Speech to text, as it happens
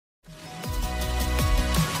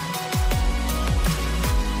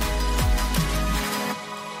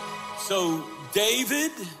So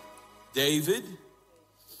David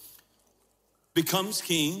becomes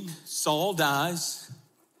king. Saul dies.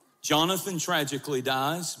 Jonathan tragically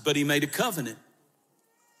dies, but he made a covenant.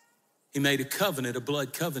 He made a covenant, a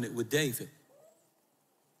blood covenant with David.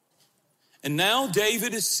 And now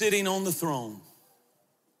David is sitting on the throne.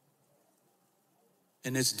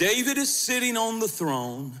 And as David is sitting on the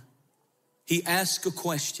throne, he asks a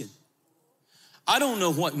question. I don't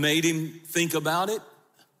know what made him think about it,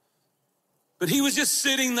 but he was just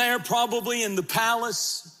sitting there probably in the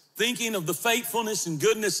palace thinking of the faithfulness and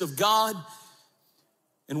goodness of God.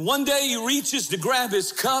 And one day he reaches to grab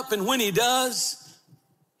his cup, and when he does,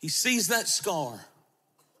 he sees that scar.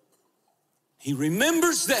 He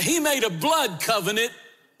remembers that he made a blood covenant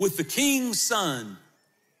with the king's son.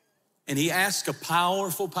 And he asked a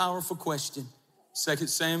powerful, powerful question. 2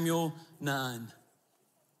 Samuel 9.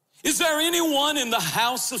 Is there anyone in the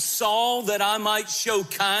house of Saul that I might show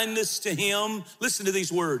kindness to him? Listen to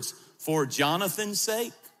these words. For Jonathan's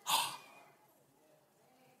sake.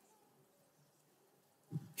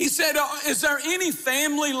 He said, is there any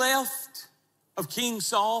family left of King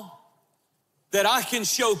Saul that I can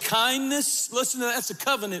show kindness? Listen to that, that's a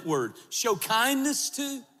covenant word. Show kindness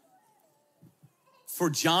to?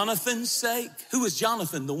 For Jonathan's sake. Who is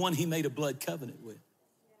Jonathan? The one he made a blood covenant with.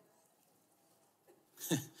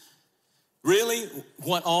 Really,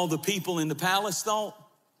 what all the people in the palace thought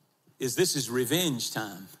is this is revenge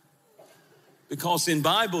time. Because in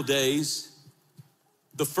Bible days,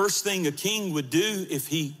 the first thing a king would do if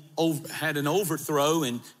he had an overthrow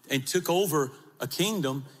and took over a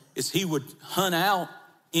kingdom is he would hunt out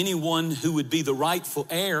anyone who would be the rightful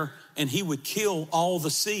heir, and he would kill all the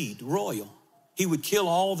seed, royal. He would kill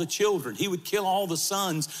all the children. He would kill all the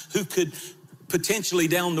sons who could potentially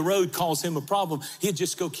down the road cause him a problem. He'd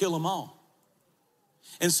just go kill them all.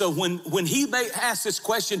 And so when he asked this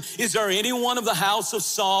question, is there anyone of the house of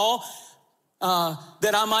Saul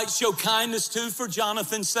that I might show kindness to for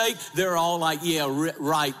Jonathan's sake? They're all like, yeah,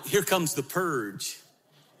 right. Here comes the purge.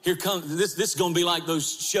 Here comes, this is going to be like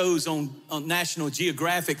those shows on National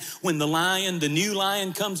Geographic when the new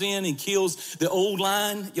lion comes in and kills the old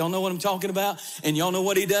lion. Y'all know what I'm talking about? And y'all know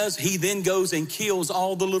what he does? He then goes and kills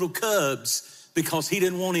all the little cubs because he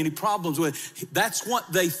didn't want any problems with it. That's what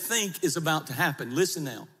they think is about to happen. Listen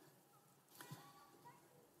now.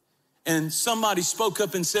 And somebody spoke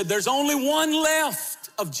up and said, there's only one left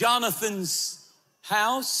of Jonathan's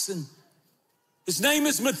house, and his name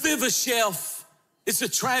is Mephibosheth. It's a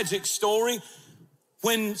tragic story.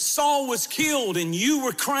 When Saul was killed and you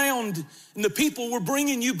were crowned and the people were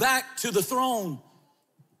bringing you back to the throne,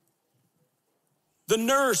 the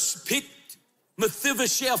nurse picked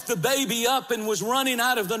Mephibosheth, the baby, up and was running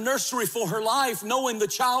out of the nursery for her life, knowing the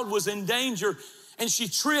child was in danger. And she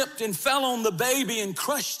tripped and fell on the baby and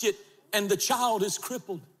crushed it, and the child is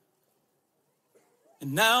crippled.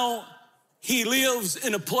 And now he lives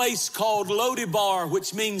in a place called Lodebar,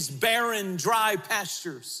 which means barren, dry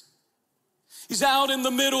pastures. He's out in the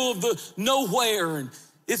middle of the nowhere, and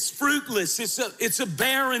it's fruitless. It's a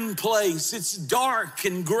barren place. It's dark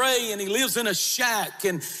and gray, and he lives in a shack,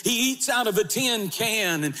 and he eats out of a tin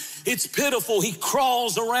can, and it's pitiful. He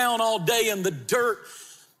crawls around all day in the dirt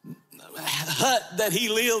hut that he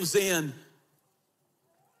lives in.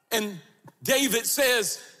 And David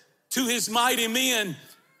says to his mighty men,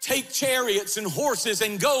 take chariots and horses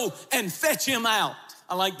and go and fetch him out.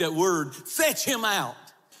 I like that word, fetch him out.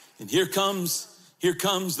 And here comes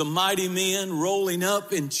the mighty men rolling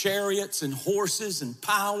up in chariots and horses and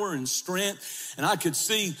power and strength. And I could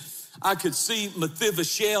see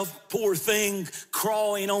Mephibosheth, poor thing,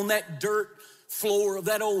 crawling on that dirt floor of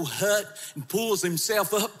that old hut and pulls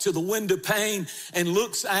himself up to the window pane and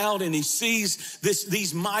looks out, and he sees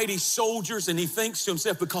these mighty soldiers, and he thinks to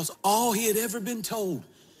himself, because all he had ever been told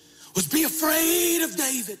was be afraid of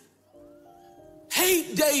David.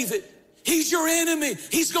 Hate David. He's your enemy.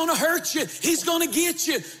 He's going to hurt you. He's going to get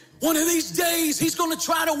you. One of these days, he's going to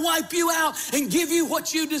try to wipe you out and give you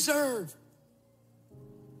what you deserve.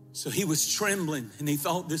 So he was trembling, and he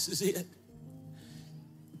thought, this is it.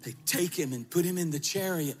 They take him and put him in the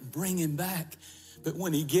chariot and bring him back. But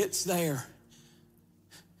when he gets there,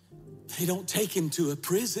 they don't take him to a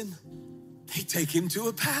prison. They take him to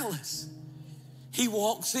a palace. He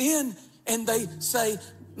walks in and they say,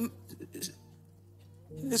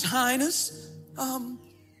 His Highness,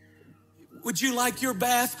 would you like your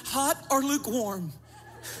bath hot or lukewarm?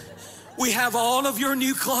 We have all of your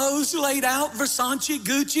new clothes laid out, Versace,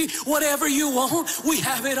 Gucci, whatever you want. We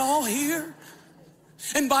have it all here.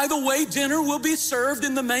 And by the way, dinner will be served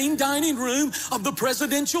in the main dining room of the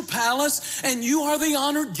presidential palace, and you are the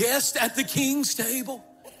honored guest at the king's table.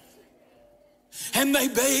 And they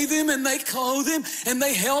bathe him and they clothe him and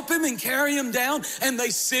they help him and carry him down and they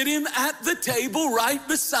sit him at the table right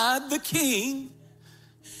beside the king.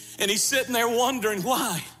 And he's sitting there wondering,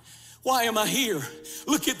 why? Why am I here?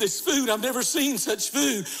 Look at this food. I've never seen such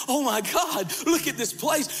food. Oh my God, look at this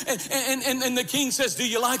place. And the king says, do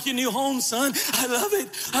you like your new home, son? I love it.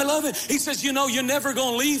 I love it. He says, you know, you're never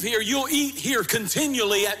going to leave here. You'll eat here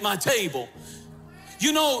continually at my table.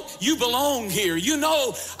 You know, you belong here. You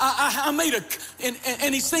know, I made a,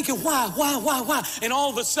 and he's thinking, why? And all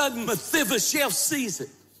of a sudden, Mephibosheth sees it.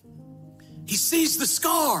 He sees the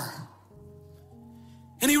scar.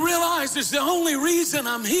 And he realizes the only reason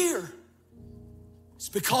I'm here is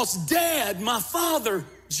because Dad, my father,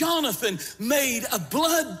 Jonathan, made a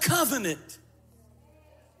blood covenant.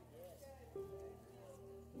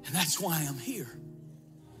 And that's why I'm here.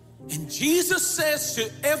 And Jesus says to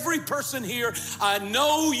every person here, I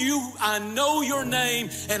know you, I know your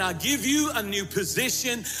name, and I give you a new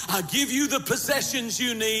position. I give you the possessions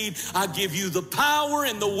you need. I give you the power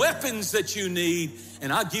and the weapons that you need.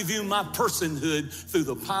 And I give you my personhood through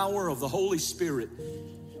the power of the Holy Spirit.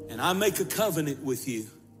 And I make a covenant with you,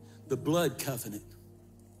 the blood covenant.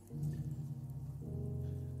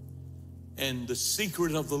 And the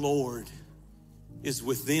secret of the Lord is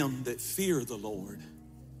with them that fear the Lord.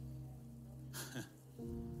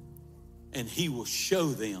 And he will show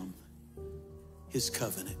them his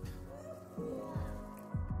covenant.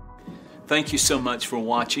 Thank you so much for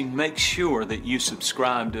watching. Make sure that you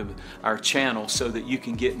subscribe to our channel so that you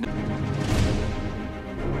can get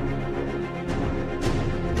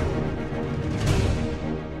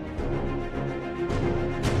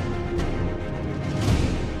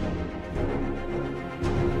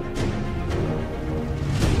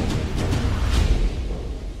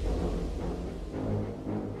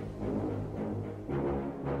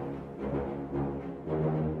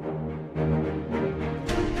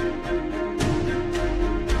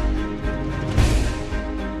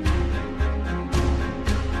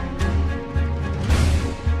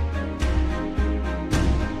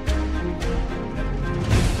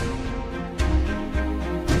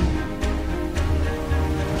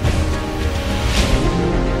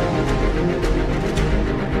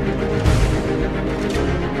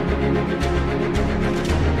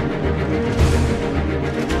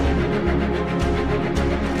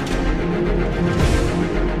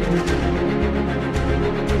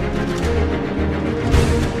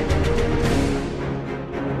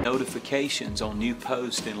notifications on new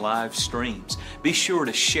posts and live streams. Be sure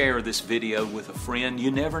to share this video with a friend.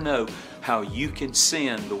 You never know how you can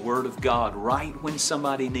send the Word of God right when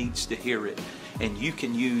somebody needs to hear it. And you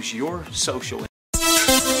can use your social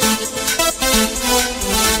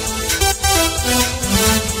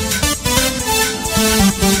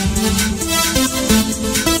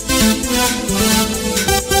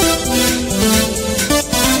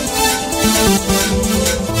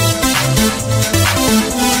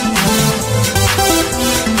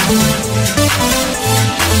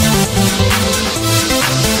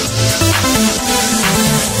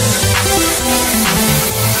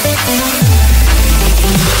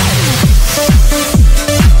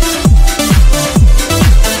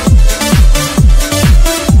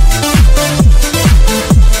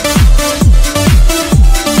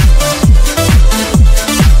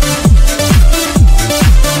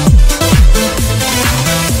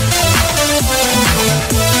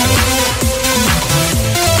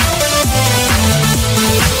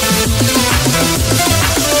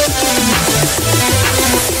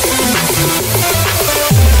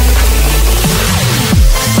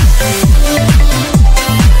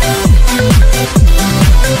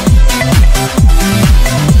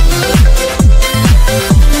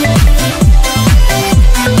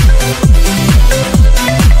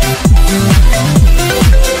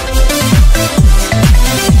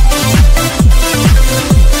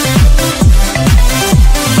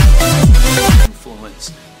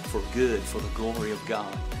for the glory of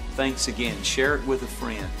God. Thanks again. Share it with a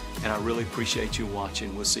friend, and I really appreciate you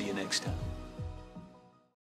watching. We'll see you next time.